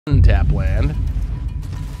Untap land.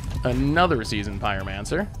 Another Seasoned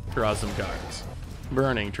Pyromancer. Draw some cards.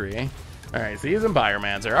 Burning Tree. Alright, Seasoned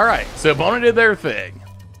Pyromancer. Alright, so opponent did their thing.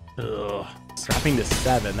 Ugh. Dropping to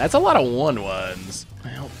 7. That's a lot of 1/1s.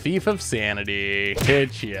 Well, Thief of Sanity.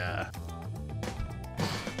 Hit ya.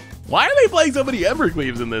 Why are they playing so many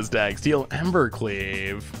Embercleaves in this deck? Steal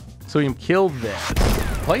Embercleave. So we can kill this.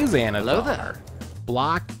 Play Xanathar. Hello there.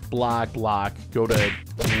 Block, block, block. Go to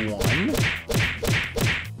 1.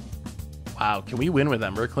 Wow, can we win with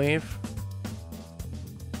Embercleave?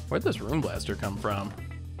 Where'd this Rune Blaster come from?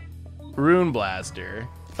 Rune Blaster.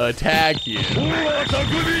 Attack you.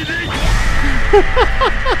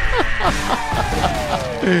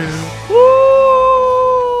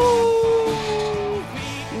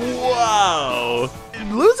 Wow.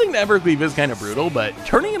 Losing to Embercleave is kind of brutal, but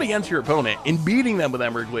turning it against your opponent and beating them with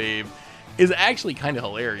Embercleave is actually kind of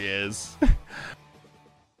hilarious.